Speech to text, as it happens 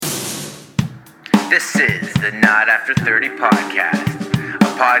This is the Not After 30 podcast, a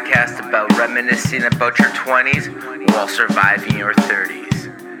podcast about reminiscing about your 20s while surviving your 30s.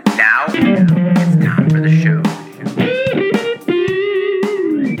 Now, it's time for the show.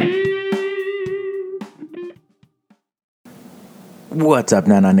 What's up,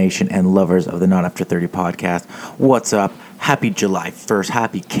 Nana Nation and lovers of the Not After 30 podcast? What's up? Happy July 1st.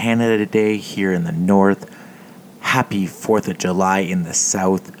 Happy Canada Day here in the north. Happy 4th of July in the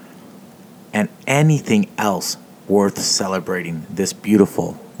south. And anything else worth celebrating this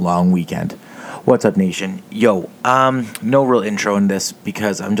beautiful long weekend. What's up, nation? Yo, no real intro in this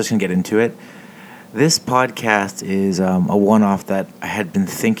because I'm just going to get into it. This podcast is a one-off that I had been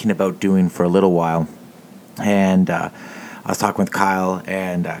thinking about doing for a little while. And I was talking with Kyle,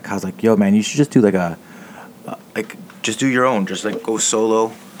 and Kyle's like, yo, man, you should just do just do your own. Just go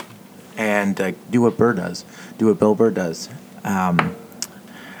solo and do what Burr does. Do what Bill Burr does.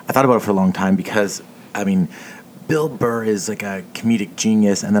 I thought about it for a long time because, Bill Burr is a comedic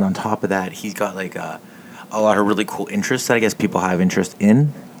genius, and then on top of that, he's got a lot of really cool interests that I guess people have interest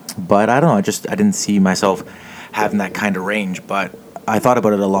in. But I don't know, I didn't see myself having that kind of range. But I thought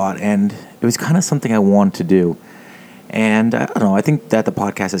about it a lot, and it was kind of something I wanted to do. And I don't know, I think that the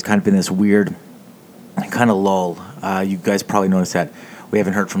podcast has kind of been this weird kind of lull. You guys probably noticed that we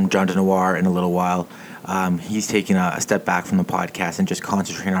haven't heard from John DeNoir in a little while. He's taking a step back from the podcast and just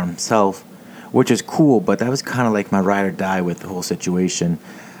concentrating on himself, which is cool, but that was kind of like my ride or die with the whole situation.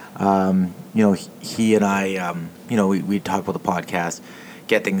 He and I, we talked about the podcast,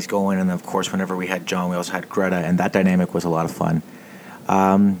 get things going, and of course, whenever we had John, we also had Greta, and that dynamic was a lot of fun.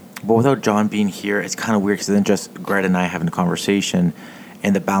 But without John being here, it's kind of weird because then just Greta and I having a conversation,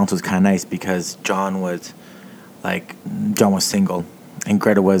 and the balance was kind of nice because John was single, and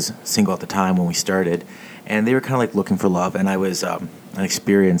Greta was single at the time when we started, and they were kind of looking for love, and I was an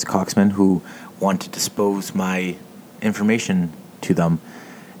experienced coxman who wanted to dispose my information to them,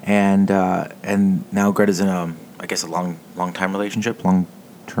 and now Greta's in a long-term relationship,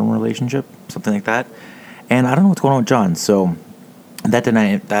 something like that, and I don't know what's going on with John, so that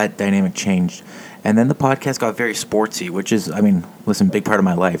dynamic changed, and then the podcast got very sportsy, which is, big part of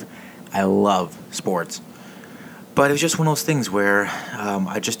my life. I love sports. But it was just one of those things where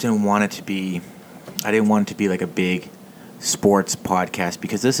I just didn't want it to be. I didn't want it to be like a big sports podcast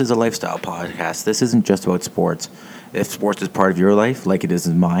because this is a lifestyle podcast. This isn't just about sports. If sports is part of your life, like it is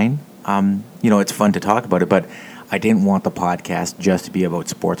in mine, it's fun to talk about it. But I didn't want the podcast just to be about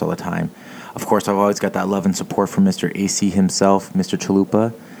sports all the time. Of course, I've always got that love and support from Mr. AC himself, Mr.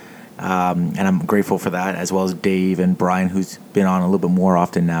 Chalupa, and I'm grateful for that, as well as Dave and Brian, who's been on a little bit more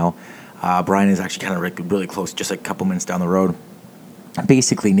often now. Brian is actually kind of really close, just a couple minutes down the road.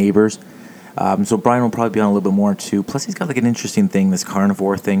 Basically neighbors. So Brian will probably be on a little bit more too. Plus he's got an interesting thing, this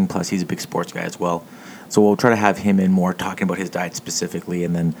carnivore thing. Plus he's a big sports guy as well. So we'll try to have him in more talking about his diet specifically,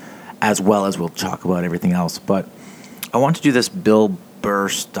 and then as well as we'll talk about everything else. But I want to do this Bill Burr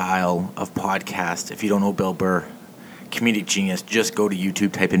style of podcast. If you don't know Bill Burr, comedic genius, just go to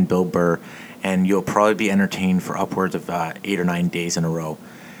YouTube, type in Bill Burr, and you'll probably be entertained for upwards of 8 or 9 days in a row.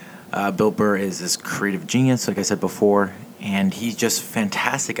 Bill Burr is this creative genius, like I said before, and he's just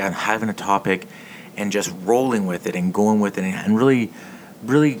fantastic at having a topic and just rolling with it and going with it and really,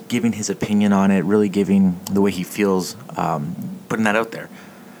 really giving his opinion on it, really giving the way he feels, putting that out there.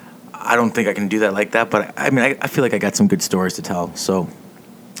 I don't think I can do that like that, but I feel like I got some good stories to tell. So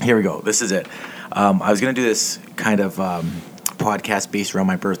here we go. This is it. I was going to do this kind of podcast based around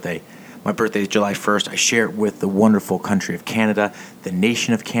my birthday. My birthday is July 1st. I share it with the wonderful country of Canada, the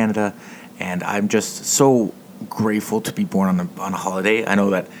nation of Canada, and I'm just so grateful to be born on a holiday. I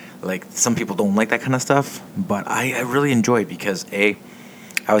know that some people don't like that kind of stuff, but I really enjoy it because I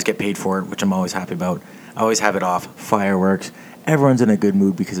always get paid for it, which I'm always happy about. I always have it off, fireworks. Everyone's in a good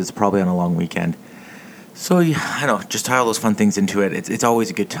mood because it's probably on a long weekend. So I know, just tie all those fun things into it. It's always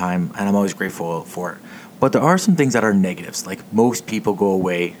a good time, and I'm always grateful for it. But there are some things that are negatives. Most people go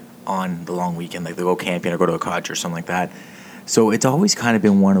away on the long weekend, they go camping or go to a cottage or something like that. So it's always kind of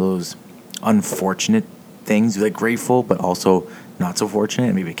been one of those unfortunate things, grateful, but also not so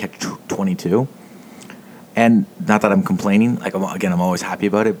fortunate, maybe catch 22. And not that I'm complaining, I'm always happy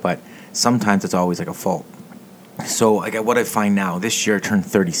about it, but sometimes it's always a fault. So what I find now, this year I turned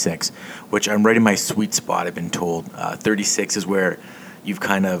 36, which I'm right in my sweet spot, I've been told. 36 is where you've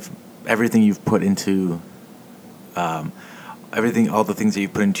kind of, everything you've put into all the things that you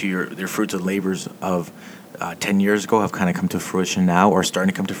put into your fruits and labors of 10 years ago have kind of come to fruition now, or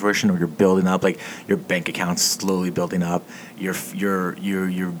starting to come to fruition, or you're building up, like your bank account's slowly building up. You're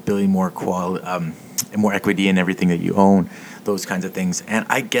building more more equity in everything that you own, those kinds of things. And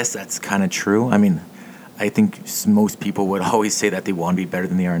I guess that's kind of true. I mean, I think most people would always say that they want to be better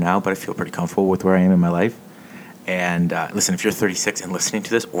than they are now, but I feel pretty comfortable with where I am in my life. And listen, if you're 36 and listening to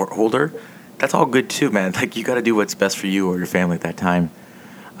this or older, that's all good too, man. Like, you got to do what's best for you or your family at that time.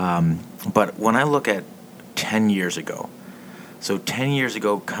 But when I look at 10 years ago, so 10 years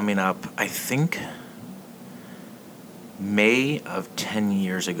ago coming up, I think May of 10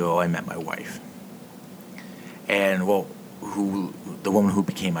 years ago, I met my wife. And, well, the woman who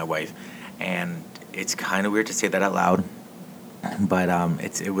became my wife. And it's kind of weird to say that out loud, but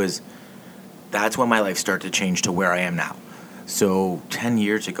that's when my life started to change to where I am now. So 10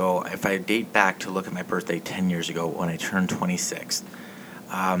 years ago, if I date back to look at my birthday 10 years ago when I turned 26,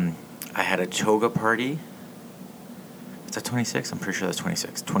 I had a toga party. Is that 26? I'm pretty sure that's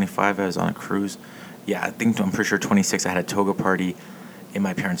 26. 25, I was on a cruise. Yeah, I'm pretty sure 26, I had a toga party in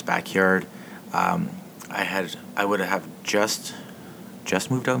my parents' backyard. I would have just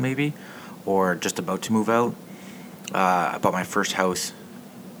moved out maybe, or just about to move out. I bought my first house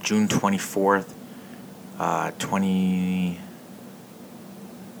June 24th,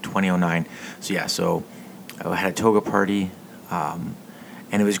 2009. So I had a toga party, and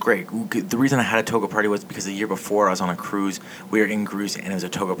it was great. The reason I had a toga party was because the year before I was on a cruise. We were in Greece, and it was a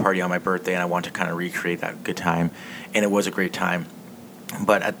toga party on my birthday, and I wanted to kind of recreate that good time, and it was a great time.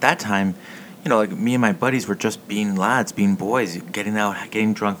 But at that time, like, me and my buddies were just being lads, being boys, getting out,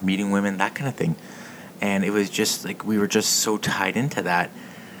 getting drunk, meeting women, that kind of thing. And it was just like we were just so tied into that.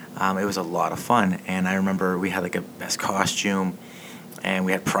 It was a lot of fun. And I remember we had like a best costume, and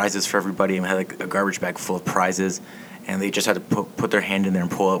we had prizes for everybody, and we had like a garbage bag full of prizes. And they just had to put their hand in there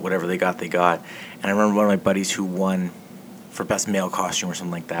and pull out whatever they got. And I remember one of my buddies who won for best male costume or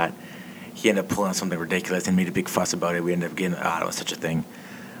something like that. He ended up pulling out something ridiculous and made a big fuss about it. We ended up getting, it was such a thing.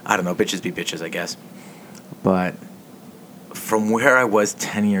 I don't know, bitches be bitches, I guess. But from where I was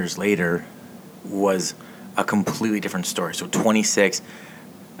 10 years later was a completely different story. So 26,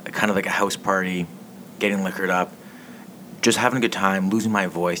 kind of like a house party, getting liquored up, just having a good time, losing my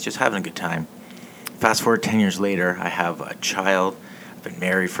voice, just having a good time. Fast forward 10 years later, I have a child. I've been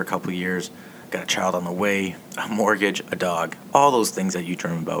married for a couple of years, got a child on the way, a mortgage, a dog, all those things that you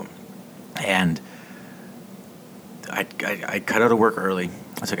dream about. And I cut out of work early.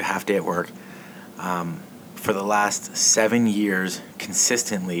 I took a half day at work. For the last 7 years,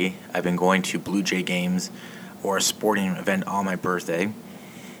 consistently, I've been going to Blue Jay games or a sporting event on my birthday.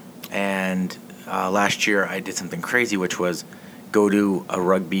 And last year, I did something crazy, which was go to a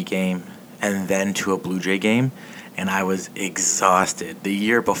rugby game and then to a Blue Jay game. And I was exhausted. The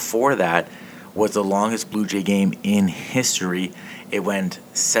year before that was the longest Blue Jay game in history. It went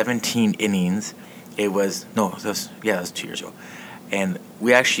 17 innings. That was 2 years ago. And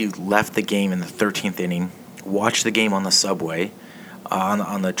we actually left the game in the 13th inning, watched the game on the subway,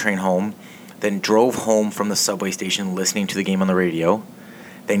 on the train home, then drove home from the subway station listening to the game on the radio,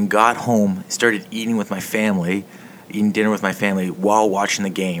 then got home, started eating dinner with my family while watching the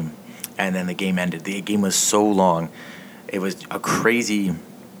game, and then the game ended. The game was so long. It's a crazy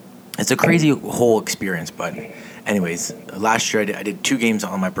whole experience, but anyways, last year I did 2 games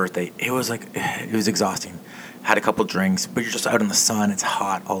on my birthday. It was exhausting. Had a couple drinks, but you're just out in the sun. It's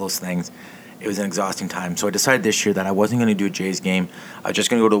hot, all those things. It was an exhausting time. So I decided this year that I wasn't going to do a Jays game. I was just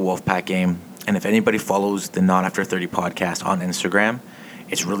going to go to a Wolfpack game. And if anybody follows the Not After 30 podcast on Instagram,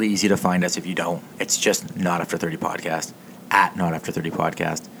 it's really easy to find us if you don't. It's just Not After 30 podcast, at Not After 30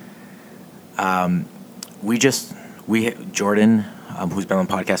 podcast. Jordan, who's been on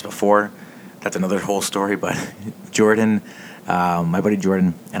the podcast before, that's another whole story, but Jordan, my buddy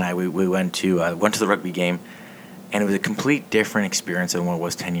Jordan and I, we went to the rugby game, and it was a complete different experience than what it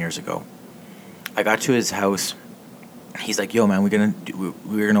was 10 years ago. I got to his house. He's like, "Yo, man,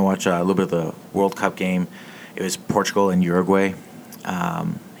 we're gonna watch a little bit of the World Cup game." It was Portugal and Uruguay.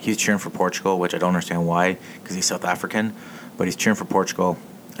 He was cheering for Portugal, which I don't understand why, because he's South African, but he's cheering for Portugal,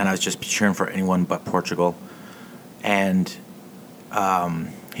 and I was just cheering for anyone but Portugal. And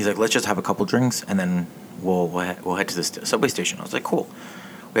he's like, "Let's just have a couple drinks, and then we'll head to the subway station." I was like, "Cool."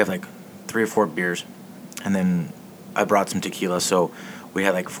 We have like 3 or 4 beers, and then I brought some tequila, so we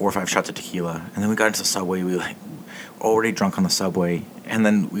had like 4 or 5 shots of tequila, and then we got into the subway. We were already drunk on the subway, and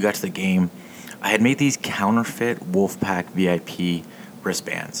then we got to the game. I had made these counterfeit Wolfpack VIP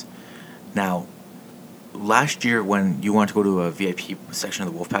wristbands. Now, last year when you wanted to go to a VIP section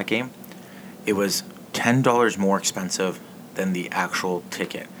of the Wolfpack game, it was $10 more expensive than the actual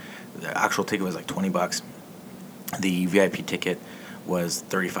ticket. The actual ticket was like $20. The VIP ticket was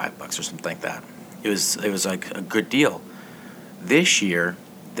 $35 or something like that. It was like a good deal. This year,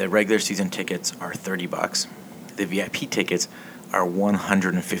 the regular season tickets are $30. The VIP tickets are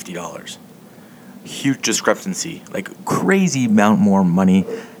 $150. Huge discrepancy, like crazy amount more money.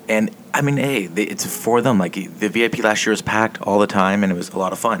 And I mean, hey, it's for them. Like the VIP last year was packed all the time, and it was a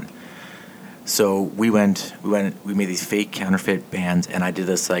lot of fun. So we made these fake counterfeit bands, and I did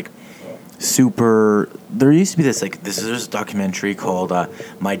this like super. There used to be this there's a documentary called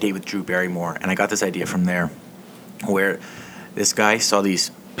My Date with Drew Barrymore, and I got this idea from there, where this guy saw these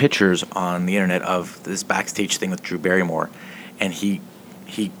pictures on the internet of this backstage thing with Drew Barrymore, and he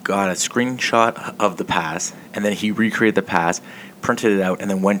got a screenshot of the pass, and then he recreated the pass, printed it out, and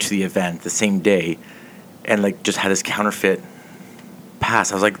then went to the event the same day, and like just had his counterfeit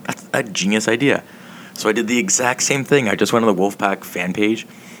pass. I was like, that's a genius idea. So I did the exact same thing. I just went on the Wolfpack fan page.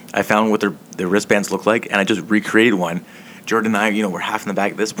 I found what their wristbands look like, and I just recreated one. Jordan and I, we're half in the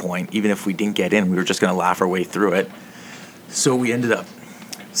back at this point. Even if we didn't get in, we were just going to laugh our way through it. So we ended up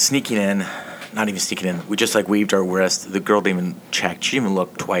sneaking in. Not even sneaking in. We just like waved our wrist. The girl didn't even check. She didn't even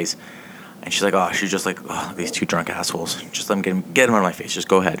look twice. And she's just like, oh, these two drunk assholes. Just let them get them out of my face. Just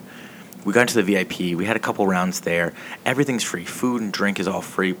go ahead. We got into the VIP. We had a couple rounds there. Everything's free. Food and drink is all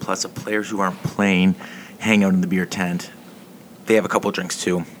free. Plus the players who aren't playing hang out in the beer tent. They have a couple drinks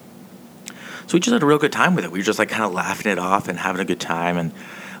too. So we just had a real good time with it. We were just like kind of laughing it off and having a good time and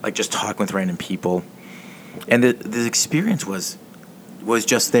like just talking with random people. And the experience was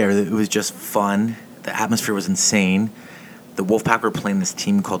just there. It was just fun. The atmosphere was insane. The Wolfpack were playing this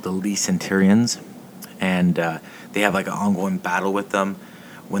team called the Lee Centurions, and they have like an ongoing battle with them.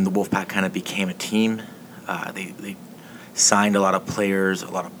 When the Wolfpack kind of became a team, they signed a lot of players,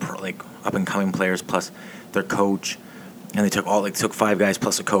 a lot of up and coming players, plus their coach, and they took 5 guys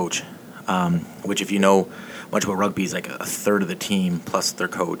plus a coach, which if you know much about rugby is like a third of the team plus their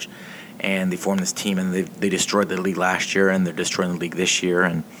coach. And they formed this team, and they destroyed the league last year, and they're destroying the league this year.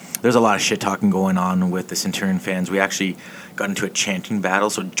 And there's a lot of shit talking going on with the Centurion fans. We actually got into a chanting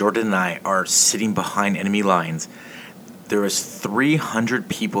battle. So Jordan and I are sitting behind enemy lines. There was 300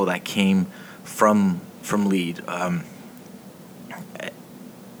 people that came from Lead.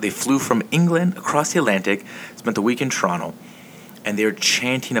 They flew from England across the Atlantic, spent the week in Toronto, and they were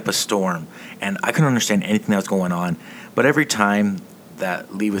chanting up a storm. And I couldn't understand anything that was going on, but every time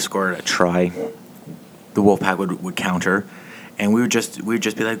that Lee would score a try, the Wolfpack would counter, and we would just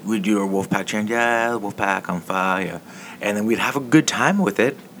be like, we'd do our Wolfpack chant, yeah, the Wolfpack on fire, and then we'd have a good time with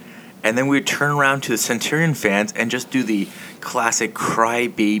it, and then we'd turn around to the Centurion fans and just do the classic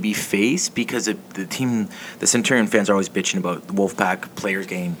crybaby face, because the Centurion fans are always bitching about the Wolfpack players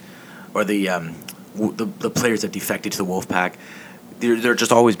getting, or the players that defected to the Wolfpack. They're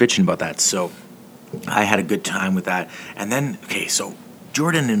just always bitching about that. So I had a good time with that. And then, so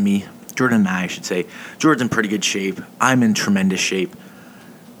Jordan and I should say, Jordan's in pretty good shape. I'm in tremendous shape.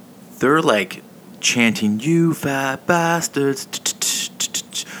 They're like chanting, "You fat bastards,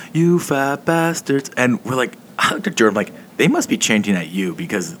 you fat bastards." And we're like, I looked at Jordan, like, they must be chanting at you,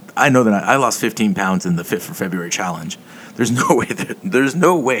 because I know that I lost 15 pounds in the Fit for February challenge. There's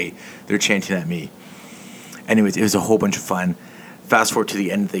no way they're chanting at me. Anyways, it was a whole bunch of fun. Fast forward to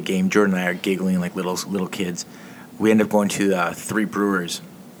the end of the game, Jordan and I are giggling like little kids. We end up going to Three Brewers,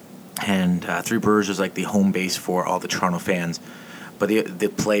 and Three Brewers is like the home base for all the Toronto fans, but the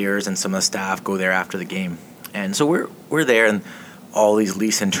players and some of the staff go there after the game. And so we're there, and all these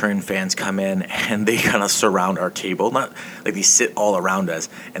Lee Centurion fans come in, and they kind of surround our table. Not like they sit all around us,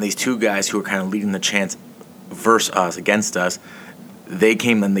 and these 2 guys who are kind of leading the chants versus us, against us, they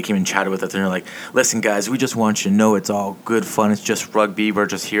came and chatted with us, and they're like, "Listen, guys, we just want you to know it's all good fun. It's just rugby. We're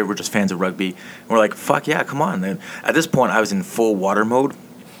just here. We're just fans of rugby." And we're like, "Fuck yeah, come on." And at this point, I was in full water mode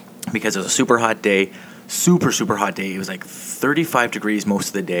because it was a super hot day, super hot day. It was like 35 degrees most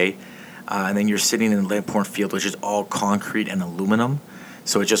of the day, and then you're sitting in the Lamport Field, which is all concrete and aluminum,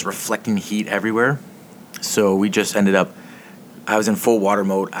 so it's just reflecting heat everywhere. So we just ended up. I was in full water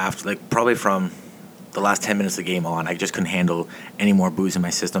mode after, probably from the last 10 minutes of the game on. I just couldn't handle any more booze in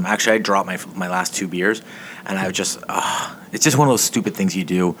my system. Actually, I dropped my last 2 beers, and I was just, it's just one of those stupid things you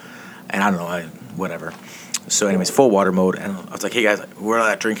do, and I don't know, whatever. So anyways, full water mode, and I was like, "Hey guys, we're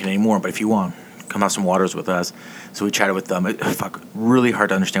not drinking anymore, but if you want, come have some waters with us." So we chatted with them. Really hard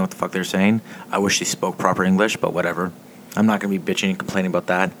to understand what the fuck they're saying. I wish they spoke proper English, but whatever. I'm not going to be bitching and complaining about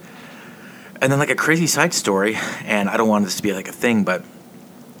that. And then like a crazy side story, and I don't want this to be like a thing, but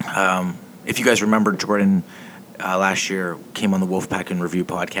if you guys remember, Jordan last year came on the Wolfpack and Review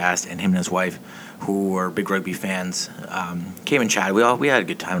podcast, and him and his wife, who are big rugby fans, came and chatted. We had a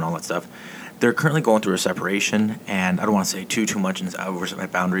good time and all that stuff. They're currently going through a separation, and I don't want to say too much and overstep my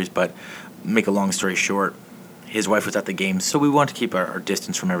boundaries, but make a long story short, his wife was at the game, so we wanted to keep our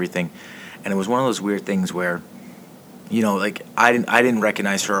distance from everything. And it was one of those weird things where, like I didn't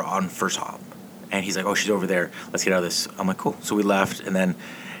recognize her on first hop, and he's like, "Oh, she's over there. Let's get out of this." I'm like, "Cool." So we left, and then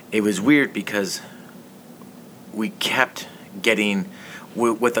it was weird because we kept getting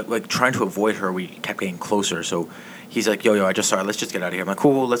with like trying to avoid her. We kept getting closer, so. He's like, yo, I just saw her. Let's just get out of here. I'm like,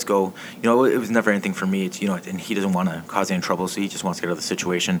 cool, let's go. It was never anything for me. It's, and he doesn't want to cause any trouble, so he just wants to get out of the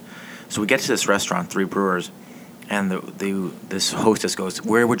situation. So we get to this restaurant, Three Brewers, and this hostess goes,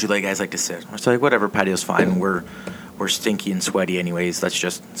 where would you guys like to sit? We're like, whatever, patio's fine. We're stinky and sweaty anyways. Let's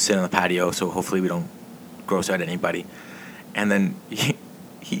just sit on the patio, so hopefully we don't gross out anybody. And then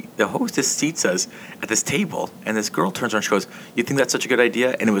the hostess seats us at this table, and this girl turns around and she goes, you think that's such a good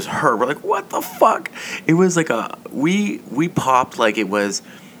idea? And it was her. We're like, what the fuck? It was like we popped like it was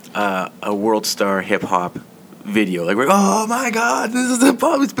a world star hip hop video. Like, we're like, oh my God, this is hip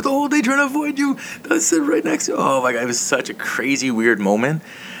hop. We spent the whole day trying to avoid you. That's sitting right next to you. Oh my God, it was such a crazy, weird moment.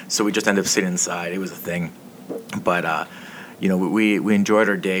 So we just ended up sitting inside. It was a thing. But, we enjoyed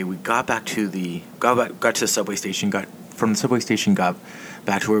our day. We got to the subway station, from the subway station, got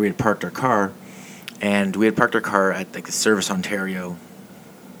back to where we had parked our car, and we had parked our car at like the Service Ontario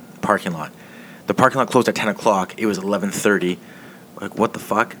parking lot. The parking lot closed at 10 o'clock. It was 11:30. Like, what the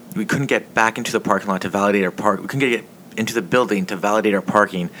fuck? We couldn't get back into the parking lot to validate our park. We couldn't get into the building to validate our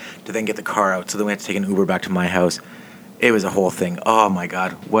parking to then get the car out. So then we had to take an Uber back to my house. It was a whole thing. Oh my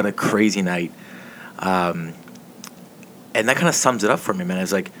God, what a crazy night. And that kind of sums it up for me, man.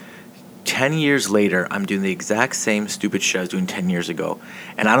 It's like, 10 years later, I'm doing the exact same stupid shit I was doing 10 years ago.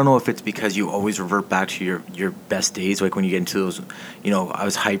 And I don't know if it's because you always revert back to your best days, like when you get into those, I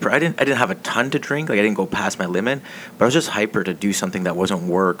was hyper. I didn't have a ton to drink, like I didn't go past my limit, but I was just hyper to do something that wasn't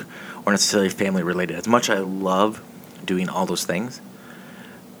work or necessarily family related. As much as I love doing all those things,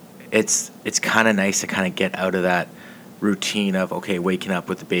 it's kind of nice to kind of get out of that routine of, okay, waking up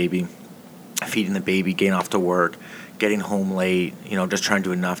with the baby, feeding the baby, getting off to work, getting home late, just trying to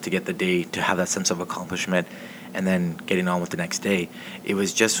do enough to get the day, to have that sense of accomplishment, and then getting on with the next day. It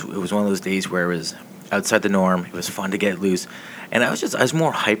was one of those days where it was outside the norm. It was fun to get loose. And I was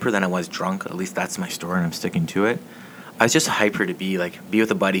more hyper than I was drunk. At least that's my story, and I'm sticking to it. I was just hyper to be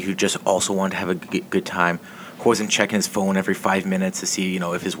with a buddy who just also wanted to have a good time, who wasn't checking his phone every 5 minutes to see,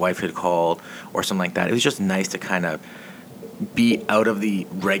 if his wife had called or something like that. It was just nice to kind of be out of the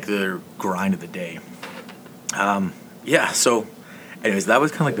regular grind of the day. So anyways, that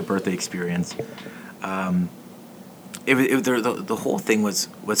was kind of like the birthday experience. The whole thing was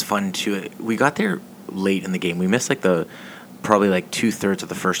fun too. We got there late in the game. We missed probably 2/3 of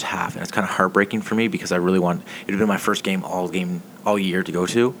the first half, and it's kind of heartbreaking for me because I really it had been my first game all year to go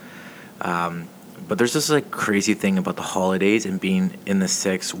to. But there's this crazy thing about the holidays and being in the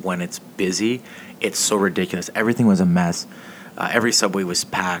six when it's busy. It's so ridiculous. Everything was a mess. Every subway was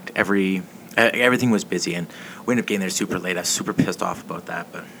packed. Everything was busy, and we ended up getting there super late. I was super pissed off about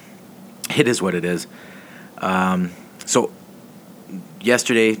that, but it is what it is. So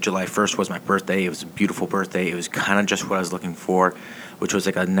yesterday, July 1st, was my birthday. It was a beautiful birthday. It was kind of just what I was looking for, which was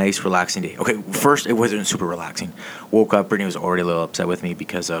a nice, relaxing day. Okay, first, it wasn't super relaxing. Woke up, Brittany was already a little upset with me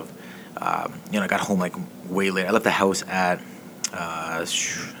because of, I got home way late. I left the house at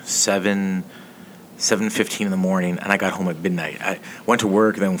 7:15 in the morning, and I got home at midnight. I went to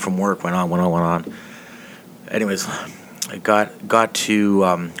work, then from work went on. Anyways, I got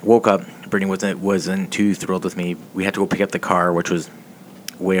to woke up. Brittany wasn't too thrilled with me. We had to go pick up the car, which was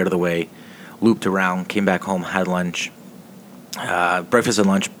way out of the way. Looped around, came back home, had lunch, breakfast and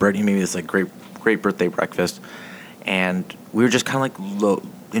lunch. Brittany made me this great birthday breakfast, and we were just kind of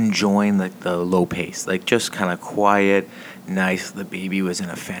enjoying the low pace, just kind of quiet, nice. The baby was in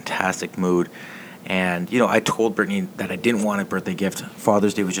a fantastic mood. And, I told Brittany that I didn't want a birthday gift.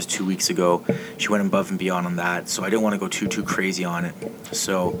 Father's Day was just 2 weeks ago. She went above and beyond on that, so I didn't want to go too crazy on it.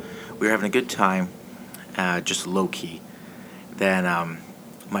 So we were having a good time, just low-key. Then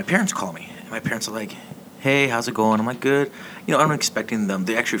my parents call me. And my parents are like, hey, how's it going? I'm like, good. I'm expecting them.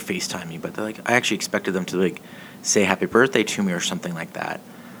 They actually FaceTime me, but they're like, I actually expected them to, say happy birthday to me or something like that.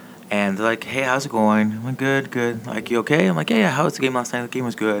 And they're like, hey, how's it going? I'm like, good. Like, you okay? I'm like, yeah, how was the game last night? The game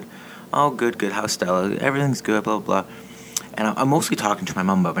was good. Oh, good. How's Stella? Everything's good, blah, blah, blah. And I'm mostly talking to my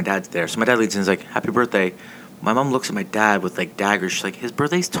mom, but my dad's there. So my dad leads in and is like, happy birthday. My mom looks at my dad with, daggers. She's like, his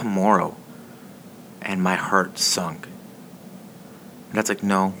birthday's tomorrow. And my heart sunk. And Dad's like,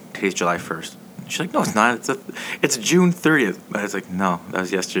 no, today's July 1st. She's like, no, it's not. It's June 30th. I was like, no, that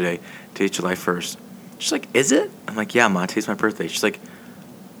was yesterday. Today's July 1st. She's like, is it? I'm like, yeah, Ma, today's my birthday. She's like,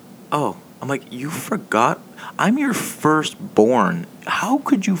 oh. I'm like, you forgot? I'm your firstborn. How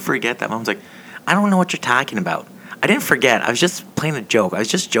could you forget that? Mom's like, I don't know what you're talking about. I didn't forget. I was just playing a joke. I was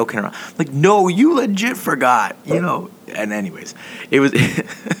just joking around. I'm like, no, you legit forgot, And anyways, it was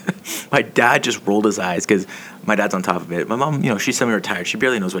my dad just rolled his eyes because my dad's on top of it. My mom, she's semi-retired. She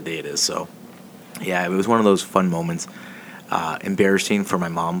barely knows what day it is. So, yeah, it was one of those fun moments. Embarrassing for my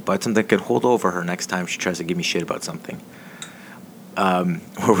mom, but something that could hold over her next time she tries to give me shit about something.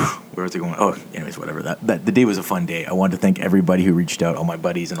 Where was it going? Oh, anyways, whatever. That the day was a fun day. I wanted to thank everybody who reached out, all my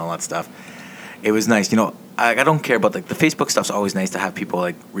buddies and all that stuff. It was nice. I don't care about the Facebook stuff's always nice to have people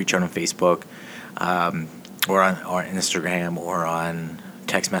reach out on Facebook, or on Instagram or on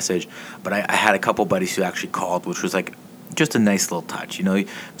text message. But I had a couple buddies who actually called, which was just a nice little touch.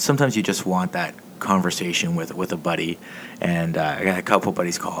 Sometimes you just want that conversation with a buddy, and I got a couple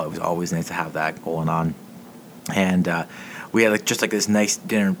buddies call. It was always nice to have that going on, and we had this nice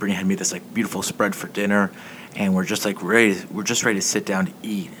dinner. Brittany had made this beautiful spread for dinner, and we're just ready to sit down to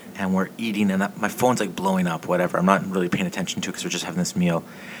eat, and we're eating, and my phone's blowing up, whatever. I'm not really paying attention to it because we're just having this meal,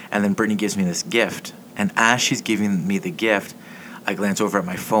 and then Brittany gives me this gift, and as she's giving me the gift, I glance over at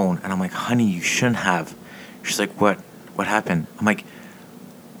my phone, and I'm like, honey, you shouldn't have. She's like, what happened? I'm like,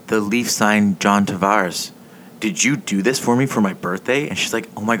 the Leaf signed John Tavares. Did you do this for me for my birthday? And she's like,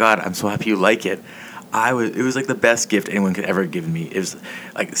 oh my God, I'm so happy you like it. It was the best gift anyone could ever give me. It was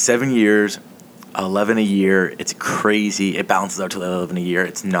 7 years, 11 a year. It's crazy. It balances out to 11 a year.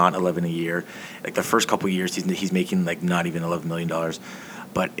 It's not 11 a year. The first couple of years, he's making not even $11 million.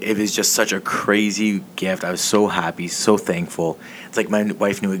 But it was just such a crazy gift. I was so happy, so thankful. It's my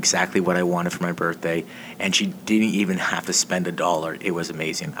wife knew exactly what I wanted for my birthday, and she didn't even have to spend $1. It was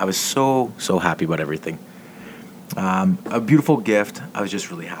amazing. I was so, so happy about everything. A beautiful gift. I was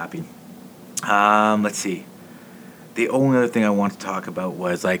just really happy. Let's see. The only other thing I want to talk about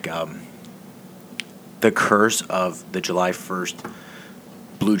was the curse of the July 1st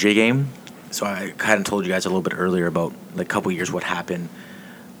Blue Jay game. So I kind of told you guys a little bit earlier about a couple years what happened.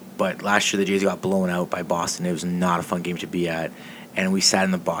 But last year the Jays got blown out by Boston. It was not a fun game to be at, and we sat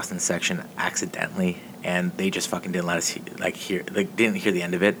in the Boston section accidentally, and they just fucking didn't let us didn't hear the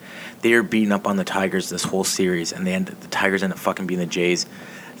end of it. They were beating up on the Tigers this whole series, and the Tigers ended up fucking beating the Jays.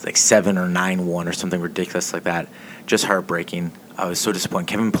 7 or 9-1 or something ridiculous like that. Just heartbreaking. I was so disappointed.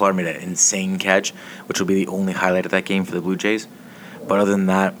 Kevin Pillar made an insane catch, which will be the only highlight of that game for the Blue Jays. But other than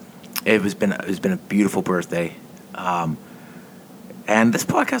that, it's been a beautiful birthday. And this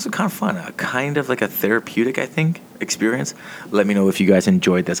podcast was kind of fun. Kind of like a therapeutic, I think, experience. Let me know if you guys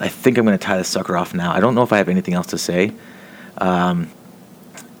enjoyed this. I think I'm going to tie this sucker off now. I don't know if I have anything else to say. I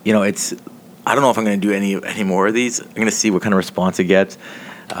don't know if I'm going to do any more of these. I'm going to see what kind of response it gets.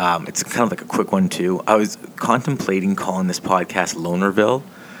 It's kind of a quick one, too. I was contemplating calling this podcast Lonerville,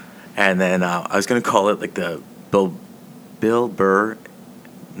 and then I was going to call it the Bill Burr,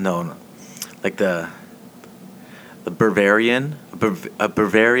 the Bavarian,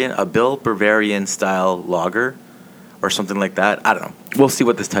 a Bill Bavarian style lager, or something like that. I don't know. We'll see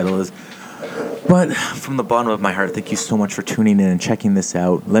what this title is. But from the bottom of my heart, thank you so much for tuning in and checking this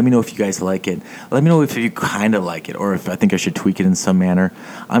out. Let me know if you guys like it. Let me know if you kind of like it, or if I think I should tweak it in some manner.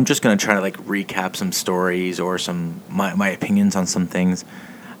 I'm just going to try to recap some stories or my opinions on some things.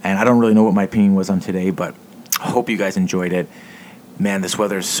 And I don't really know what my opinion was on today, but I hope you guys enjoyed it. Man, this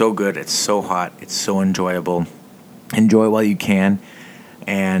weather is so good. It's so hot. It's so enjoyable. Enjoy while you can.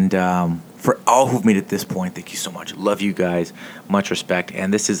 And for all who've made it this point, thank you so much. Love you guys. Much respect.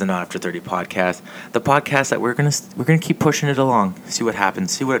 And this is the Not After 30 podcast. The podcast that we're gonna keep pushing it along. See what happens.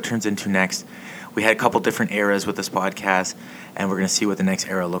 See what it turns into next. We had a couple different eras with this podcast, and we're gonna see what the next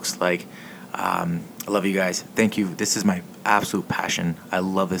era looks like. I love you guys. Thank you. This is my absolute passion. I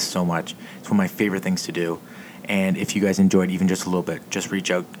love this so much. It's one of my favorite things to do. And if you guys enjoyed even just a little bit, just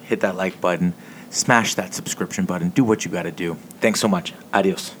reach out, hit that like button, smash that subscription button, do what you got to do. Thanks so much.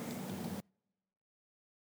 Adios.